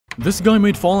This guy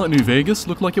made Fallout New Vegas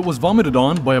look like it was vomited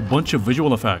on by a bunch of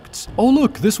visual effects. Oh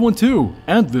look, this one too,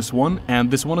 and this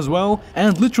one as well,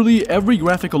 and literally every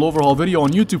graphical overhaul video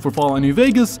on YouTube for Fallout New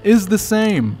Vegas is the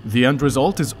same. The end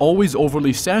result is always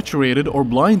overly saturated or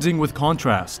blinding with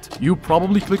contrast. You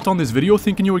probably clicked on this video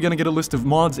thinking you were gonna get a list of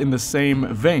mods in the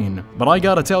same vein, but I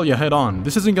gotta tell you head on,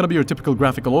 this isn't gonna be your typical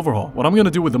graphical overhaul. What I'm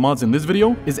gonna do with the mods in this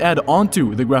video is add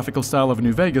onto the graphical style of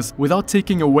New Vegas without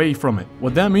taking away from it.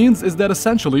 What that means is that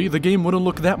essentially the game wouldn't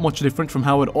look that much different from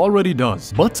how it already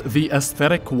does, but the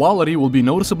aesthetic quality will be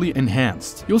noticeably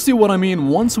enhanced. You'll see what I mean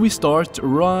once we start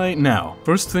right now.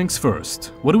 First things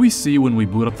first, what do we see when we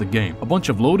boot up the game? A bunch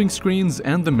of loading screens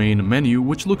and the main menu,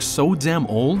 which looks so damn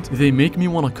old, they make me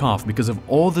want to cough because of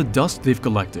all the dust they've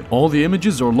collected. All the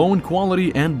images are low in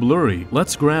quality and blurry.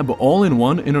 Let's grab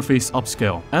all-in-one interface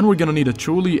upscale, and we're gonna need a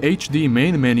truly HD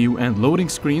main menu and loading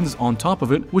screens on top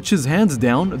of it, which is hands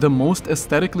down the most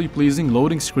aesthetically pleasing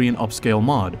loading screen upscale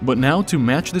mod. But now to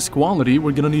match this quality,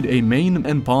 we're gonna need a main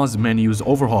and pause menus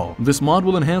overhaul. This mod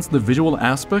will enhance the visual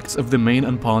aspects of the main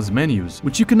and pause menus,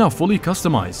 which you can now fully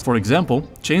customize. For example,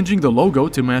 changing the logo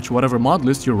to match whatever mod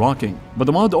list you're rocking. But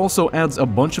the mod also adds a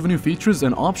bunch of new features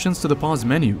and options to the pause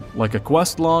menu, like a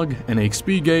quest log, an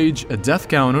XP gauge, a death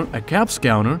counter, a caps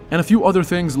counter, and a few other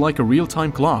things like a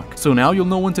real-time clock. So now you'll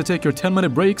know when to take your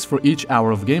 10-minute breaks for each hour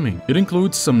of gaming. It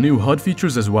includes some new HUD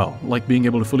features as well, like being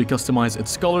able to fully customize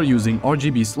its color using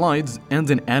RGB slides and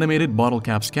an animated bottle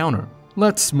caps counter.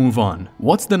 Let's move on.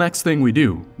 What's the next thing we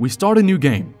do? We start a new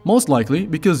game. Most likely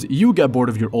because you get bored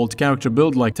of your old character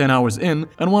build like 10 hours in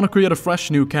and want to create a fresh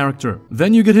new character.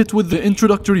 Then you get hit with the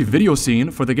introductory video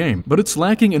scene for the game, but it's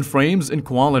lacking in frames and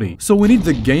quality. So we need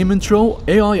the game intro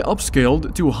AI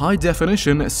upscaled to high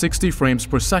definition 60 frames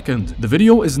per second. The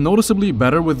video is noticeably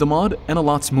better with the mod and a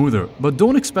lot smoother, but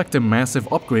don't expect a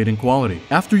massive upgrade in quality.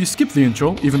 After you skip the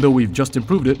intro, even though we've just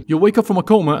improved it, you'll wake up from a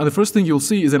coma and the first thing you'll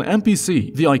see is an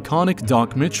NPC, the iconic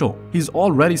𝙈𝙤𝙨𝙨. He's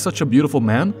already such a beautiful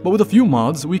man, but with a few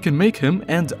mods, we can make him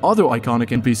and other iconic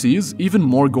NPCs even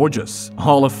more gorgeous.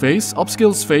 Hall of Face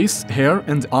upscales face, hair,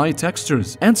 and eye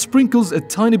textures, and sprinkles a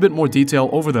tiny bit more detail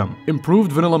over them.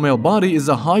 Improved vanilla male body is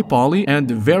a high poly and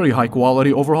very high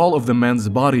quality overhaul of the men's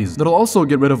bodies that'll also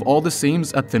get rid of all the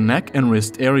seams at the neck and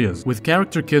wrist areas. With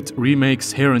Character Kit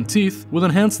remakes hair and teeth, we'll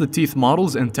enhance the teeth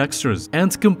models and textures,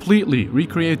 and completely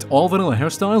recreate all vanilla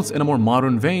hairstyles in a more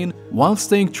modern vein while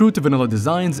staying true to vanilla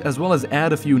designs, as well as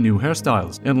add a few new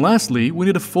hairstyles. And lastly, we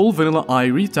need a full vanilla eye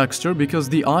retexture because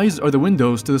the eyes are the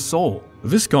windows to the soul.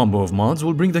 This combo of mods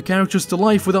will bring the characters to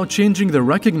life without changing their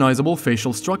recognizable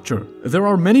facial structure. There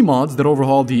are many mods that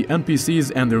overhaul the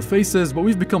NPCs and their faces, but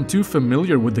we've become too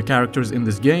familiar with the characters in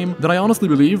this game that I honestly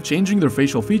believe changing their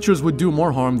facial features would do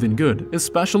more harm than good,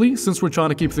 especially since we're trying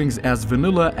to keep things as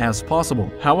vanilla as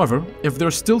possible. However, if they're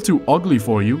still too ugly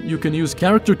for you, you can use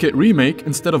Character Kit Remake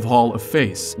instead of Hall of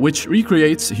Face, which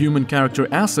recreates human character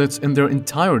assets in their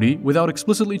entirety without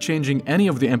explicitly changing any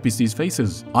of the NPCs'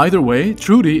 faces. Either way,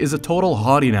 Trudy is a total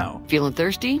hottie now. Feeling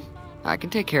thirsty? I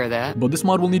can take care of that. But this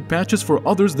mod will need patches for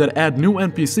others that add new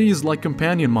NPCs like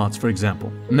companion mods, for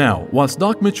example. Now, whilst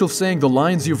𝙈𝙤𝙨𝙨's saying the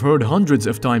lines you've heard hundreds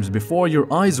of times before,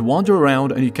 your eyes wander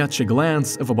around and you catch a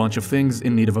glance of a bunch of things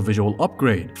in need of a visual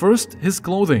upgrade. First, his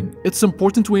clothing. It's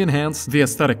important we enhance the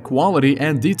aesthetic quality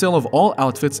and detail of all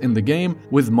outfits in the game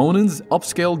with Monin's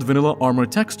upscaled vanilla armor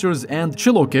textures and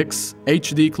Chillokic's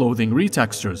HD clothing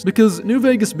retextures. Because New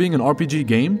Vegas being an RPG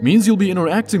game means you'll be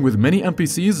interacting with many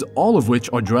NPCs, all of which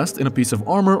are dressed in a piece of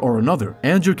armor or another,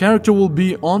 and your character will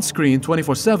be on screen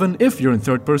 24/7 if you're in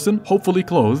third person, hopefully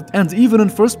clothed, and even in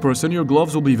first person your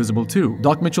gloves will be visible too.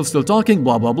 𝙈𝙤𝙨's still talking,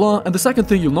 blah blah blah, and the second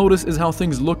thing you'll notice is how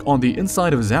things look on the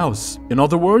inside of his house. In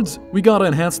other words, we gotta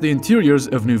enhance the interiors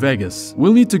of New Vegas.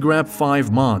 We'll need to grab 5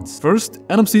 mods. First,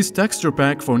 NMC's texture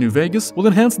pack for New Vegas will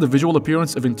enhance the visual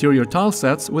appearance of interior tile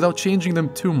sets without changing them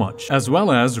too much, as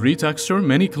well as retexture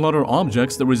many clutter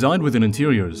objects that reside within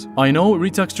interiors. I know it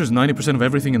retextures 90% of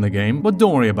everything in the game, but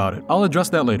don't worry about it. I'll address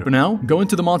that later. For now, go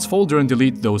into the mods folder and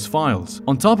delete those files.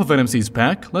 On top of NMC's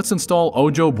pack, let's install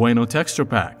Ojo Bueno Texture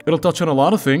Pack. It'll touch on a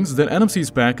lot of things that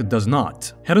NMC's pack does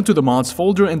not. Head into the mods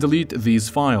folder and delete these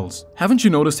files. Haven't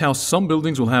you noticed how some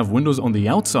buildings will have windows on the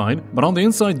outside, but on the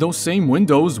inside those same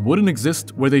windows wouldn't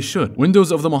exist where they should?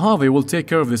 Windows of the Mojave will take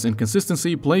care of this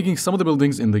inconsistency plaguing some of the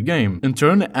buildings in the game, in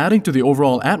turn adding to the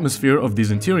overall atmosphere of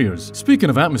these interiors. Speaking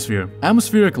of atmosphere,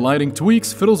 atmospheric lighting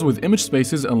tweaks fiddles with image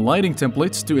spaces and lighting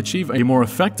templates to achieve a more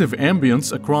effective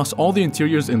ambience across all the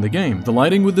interiors in the game. The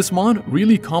lighting with this mod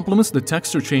really complements the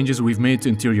texture changes we've made to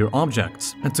interior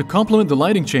objects. And to complement the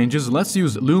lighting changes, let's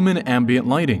use lumen ambient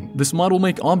lighting. This mod will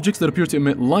make objects that appear to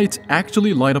emit light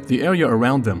actually light up the area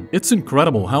around them. It's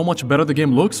incredible how much better the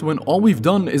game looks when all we've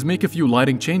done is make a few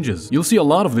lighting changes. You'll see a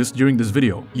lot of this during this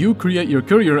video. You create your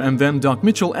courier and then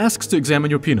𝙁𝙞𝙢𝙙 asks to examine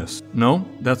your penis. No,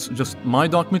 that's just my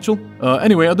𝙁𝙁𝙀𝙁.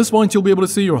 Anyway, at this point you'll be able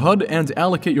to see your HUD and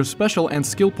allocate your special and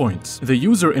skill points. The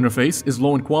user interface is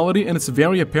low in quality and it's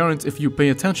very apparent if you pay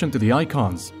attention to the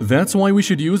icons. That's why we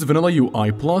should use Vanilla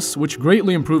UI+, which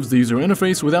greatly improves the user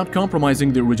interface without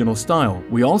compromising the original style.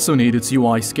 We also need its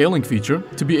UI scaling feature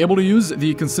to be able to use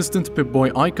the consistent Pip-Boy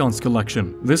icons collection.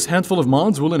 This handful of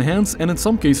mods will enhance and in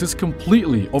some cases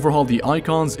completely overhaul the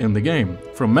icons in the game,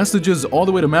 from messages all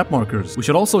the way to map markers. We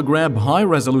should also grab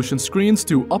high-resolution screens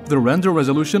to up the render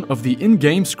resolution of the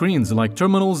in-game screens like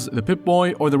terminals, the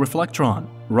Pip-Boy, or the Reflectron.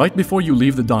 Right before you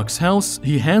leave the doc's house,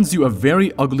 he hands you a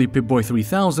very ugly Pip-Boy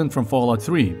 3000 from Fallout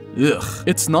 3. Ugh.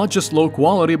 It's not just low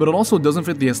quality, but it also doesn't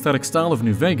fit the aesthetic style of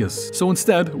New Vegas. So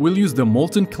instead, we'll use the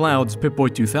Molten Clouds Pip-Boy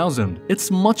 2000.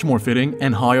 It's much more fitting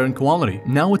and higher in quality.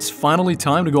 Now it's finally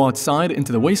time to go outside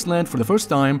into the wasteland for the first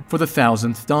time for the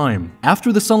 1000th time.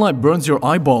 After the sunlight burns your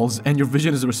eyeballs and your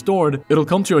vision is restored,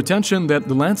 it'll come to your attention that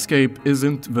the landscape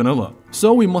isn't vanilla.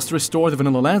 So we must restore the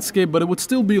vanilla landscape, but it would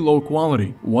still be low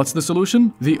quality. What's the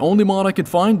solution? The only mod I could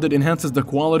find that enhances the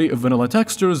quality of vanilla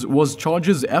textures was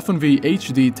Charge's FNV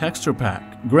HD texture pack.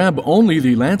 Grab only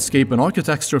the landscape and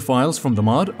architecture files from the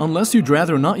mod unless you'd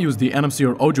rather not use the NMC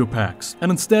or Ojo packs,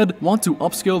 and instead want to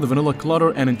upscale the vanilla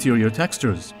clutter and interior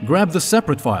textures. Grab the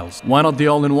separate files. Why not the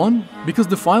all-in-one? Because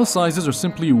the file sizes are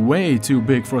simply way too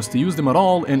big for us to use them at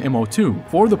all in MO2.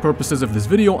 For the purposes of this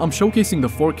video, I'm showcasing the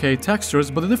 4K textures,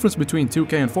 but the difference between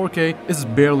 2K and 4K is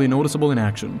barely noticeable in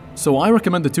action. So I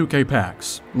recommend the 2K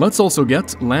packs. Let's also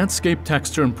get landscape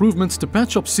texture improvements to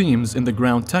patch up seams in the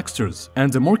ground textures,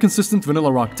 and a more consistent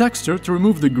vanilla rock texture to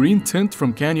remove the green tint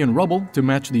from canyon rubble to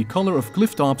match the color of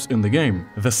cliff tops in the game.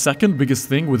 The second biggest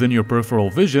thing within your peripheral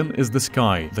vision is the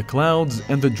sky, the clouds,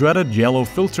 and the dreaded yellow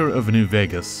filter of New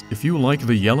Vegas. If you like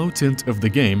the yellow tint of the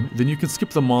game, then you can skip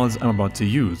the mods I'm about to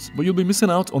use, but you'll be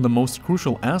missing out on the most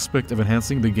crucial aspect of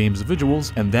enhancing the game's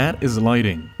visuals, and that is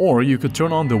lighting. Or you could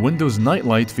turn on the Windows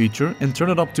Nightlight feature and turn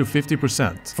it up to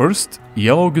 50%. First,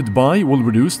 Yellow Goodbye will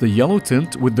reduce the yellow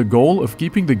tint with the goal of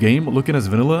keeping the game looking as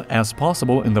vanilla as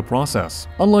possible in the process,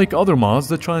 unlike other mods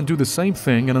that try and do the same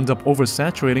thing and end up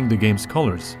oversaturating the game's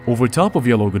colors. Over top of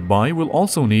Yellow Goodbye, we'll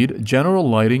also need General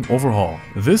Lighting Overhaul.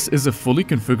 This is a fully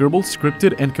configurable,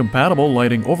 scripted, and compatible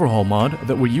lighting overhaul mod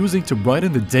that we're using to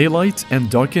brighten the daylight and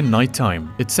darken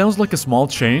nighttime. It sounds like a small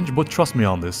change, but trust me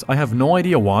on this, I have no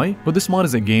idea why, but this mod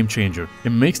is a game changer.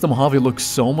 It makes the Mojave look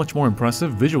so much more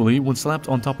impressive visually when slapped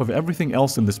on top of everything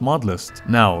else in this mod list.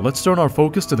 Now, let's turn our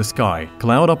focus to the sky.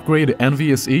 Cloud Upgrade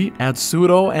NVSE adds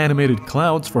pseudo-animated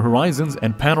clouds for horizons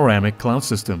and panoramic cloud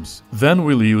systems. Then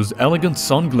we'll use Elegant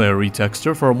Sun Glare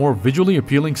retexture for a more visually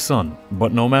appealing sun.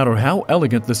 But no matter how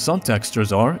elegant the sun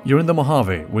textures are, you're in the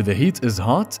Mojave, where the heat is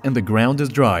hot and the ground is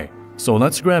dry. So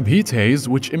let's grab Heat Haze,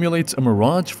 which emulates a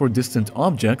mirage for distant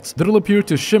objects that'll appear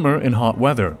to shimmer in hot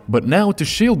weather. But now, to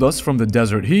shield us from the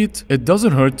desert heat, it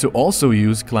doesn't hurt to also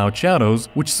use Cloud Shadows,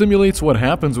 which simulates what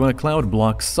happens when a cloud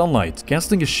blocks sunlight,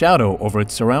 casting a shadow over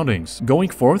its surroundings. Going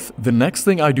forth, the next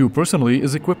thing I do personally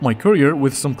is equip my courier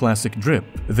with some classic drip.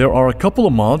 There are a couple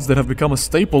of mods that have become a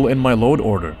staple in my load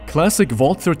order: Classic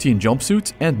Vault 13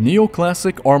 Jumpsuit and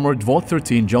Neo-Classic Armored Vault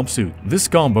 13 Jumpsuit. This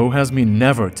combo has me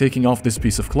never taking off this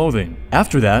piece of clothing.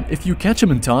 After that, if you catch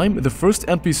him in time, the first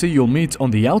NPC you'll meet on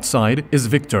the outside is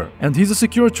Victor, and he's a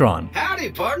Securitron.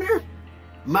 Howdy, partner.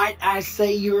 Might I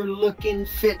say you're looking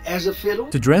fit as a fiddle?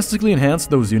 To drastically enhance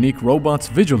those unique robots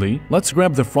visually, let's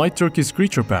grab the Fright Turkey's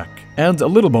Creature Pack. And a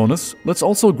little bonus, let's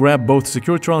also grab both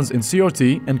Securitrons in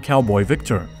CRT and Cowboy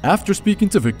Victor. After speaking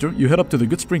to Victor, you head up to the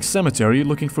Goodsprings Cemetery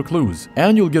looking for clues,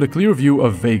 and you'll get a clear view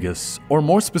of Vegas, or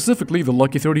more specifically the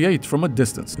Lucky 38 from a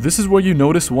distance. This is where you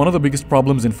notice one of the biggest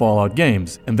problems in Fallout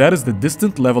games, and that is the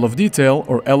distant level of detail,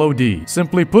 or LOD.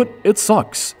 Simply put, it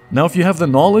sucks. Now, if you have the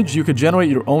knowledge, you could generate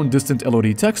your own distant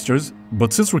LOD textures,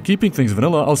 but since we're keeping things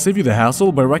vanilla, I'll save you the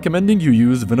hassle by recommending you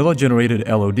use vanilla-generated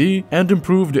LOD and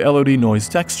improved LOD noise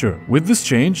texture. With this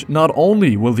change, not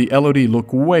only will the LOD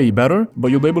look way better,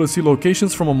 but you'll be able to see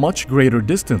locations from a much greater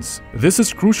distance. This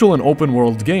is crucial in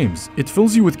open-world games. It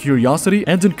fills you with curiosity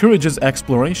and encourages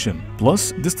exploration.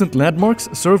 Plus, distant landmarks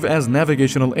serve as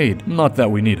navigational aid, not that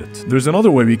we need it. There's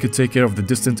another way we could take care of the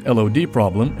distant LOD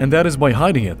problem, and that is by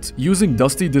hiding it, using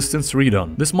Dusty Distance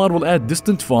Redone. This mod will add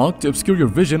distant fog to obscure your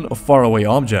vision of far faraway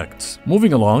objects.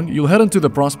 Moving along, you'll head into the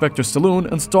Prospector Saloon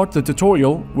and start the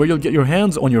tutorial where you'll get your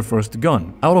hands on your first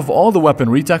gun. Out of all the weapon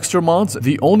retexture mods,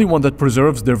 the only one that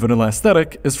preserves their vanilla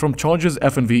aesthetic is from Charge's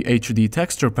FNV HD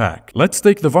texture pack. Let's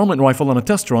take the varmint rifle on a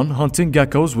test run, hunting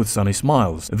geckos with sunny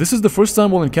smiles. This is the first time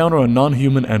we'll encounter a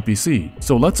non-human NPC,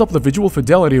 so let's up the visual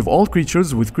fidelity of all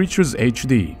creatures with Creatures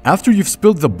HD. After you've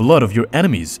spilled the blood of your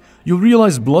enemies, you'll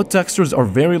realize blood textures are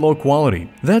very low quality.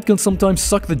 That can sometimes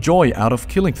suck the joy out of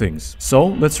killing things. So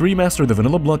let's remaster the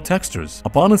vanilla blood textures.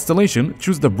 Upon installation,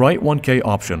 choose the bright 1K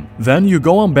option. Then you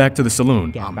go on back to the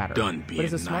saloon. Done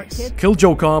being nice. Kill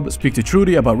Joe Cobb, speak to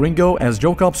Trudy about Ringo as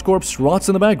Joe Cobb's corpse rots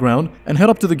in the background, and head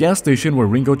up to the gas station where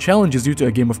Ringo challenges you to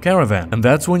a game of Caravan. And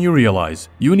that's when you realize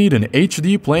you need an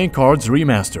HD playing cards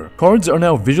remaster. Cards are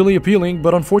now visually appealing,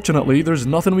 but unfortunately there's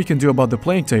nothing we can do about the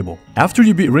playing table. After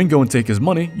you beat Ringo and take his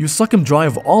money, you suck him dry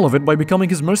of all of it by becoming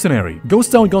his mercenary.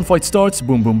 Ghost Town gunfight starts,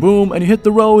 boom boom boom, and you hit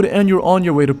the road and you're on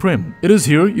your way to Prim. It is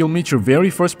here you'll meet your very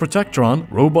first Protectron.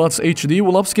 Robots HD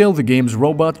will upscale the game's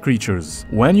robot creatures.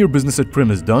 When your business at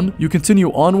Prim is done, you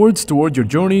continue onwards toward your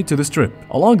journey to the strip.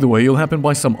 Along the way, you'll happen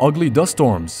by some ugly dust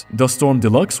storms. Dust Storm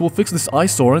Deluxe will fix this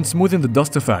eyesore and smoothen the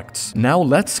dust effects. Now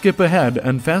let's skip ahead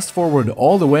and fast forward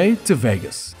all the way to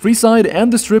Vegas. Freeside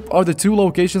and the strip are the two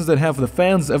locations that have the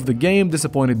fans of the game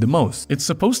disappointed the most. It's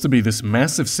supposed to be this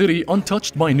massive city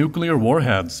untouched by nuclear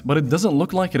warheads, but it doesn't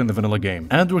look like it in the vanilla game.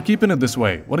 And we're keeping it this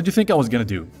way. What did you think I was gonna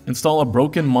do? Install a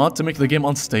broken mod to make the game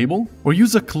unstable? Or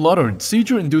use a cluttered,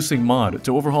 seizure-inducing mod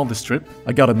to overhaul the strip?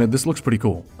 I gotta admit, this looks pretty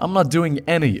cool. I'm not doing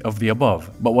any of the above,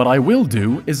 but what I will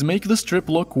do is make the strip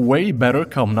look way better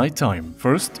come nighttime.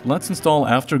 First, let's install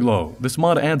Afterglow. This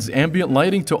mod adds ambient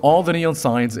lighting to all the neon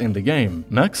signs in the game.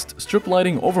 Next, strip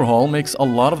lighting overhaul makes a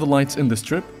lot of the lights in the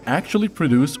strip actually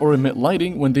produce or emit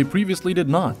lighting when they previously did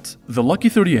not. The Lucky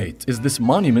 38 is this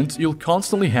monument you'll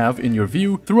constantly have in your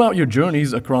view throughout your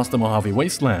journeys across the Mojave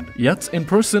Wasteland. Yet, in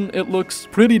person, it looks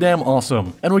pretty damn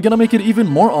awesome. And we're gonna make it even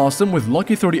more awesome with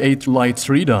Lucky 38 lights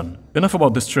redone. Enough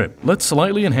about this strip. Let's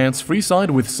slightly enhance Freeside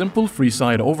with simple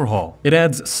Freeside overhaul. It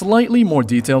adds slightly more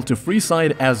detail to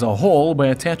Freeside as a whole by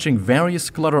attaching various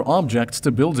clutter objects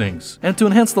to buildings. And to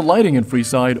enhance the lighting in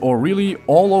Freeside, or really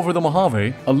all over the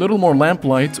Mojave, a little more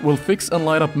lamplight will fix and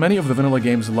light up many of the vanilla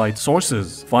game's light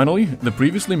sources. Finally, the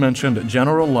previously mentioned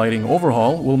general lighting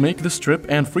overhaul will make the strip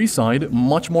and Freeside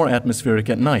much more atmospheric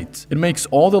at night. It makes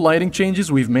all the lighting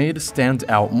changes we've made stand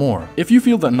out more. If you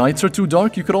feel that nights are too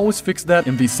dark, you could always fix that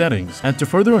in these settings. And to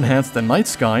further enhance the night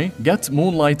sky, get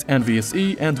Moonlight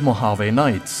NVSE and Mojave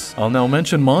Nights. I'll now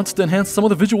mention mods to enhance some of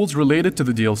the visuals related to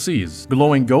the DLCs.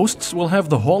 Glowing Ghosts will have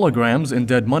the holograms in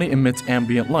Dead Money emit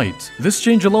ambient light. This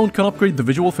change alone can upgrade the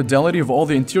visual fidelity of all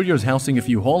the interiors housing a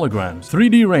few holograms.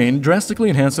 3D Rain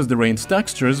drastically enhances the rain's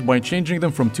textures by changing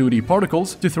them from 2D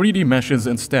particles to 3D meshes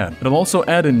instead. It'll also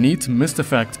add a neat mist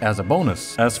effect as a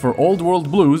bonus. As for Old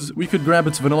World Blues, we could grab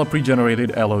its vanilla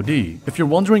pre-generated LOD. If you're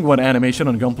wondering what animation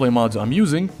and gunplay mods I'm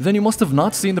using, then you must have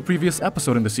not seen the previous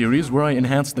episode in the series where I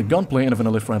enhanced the gunplay in a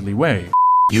vanilla-friendly way.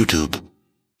 YouTube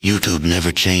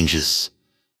never changes.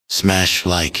 Smash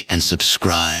like and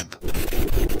subscribe.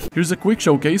 Here's a quick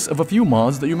showcase of a few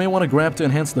mods that you may want to grab to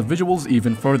enhance the visuals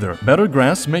even further. Better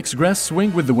Grass makes grass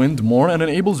swing with the wind more and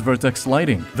enables vertex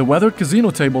lighting. The Weather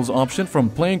Casino Tables option from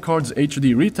Playing Cards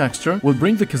HD Retexture will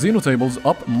bring the casino tables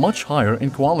up much higher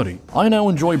in quality. I now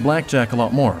enjoy Blackjack a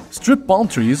lot more. Strip Palm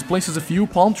Trees places a few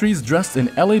palm trees dressed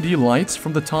in LED lights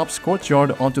from the top's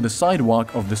courtyard onto the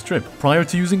sidewalk of the strip. Prior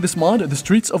to using this mod, the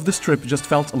streets of the strip just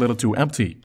felt a little too empty.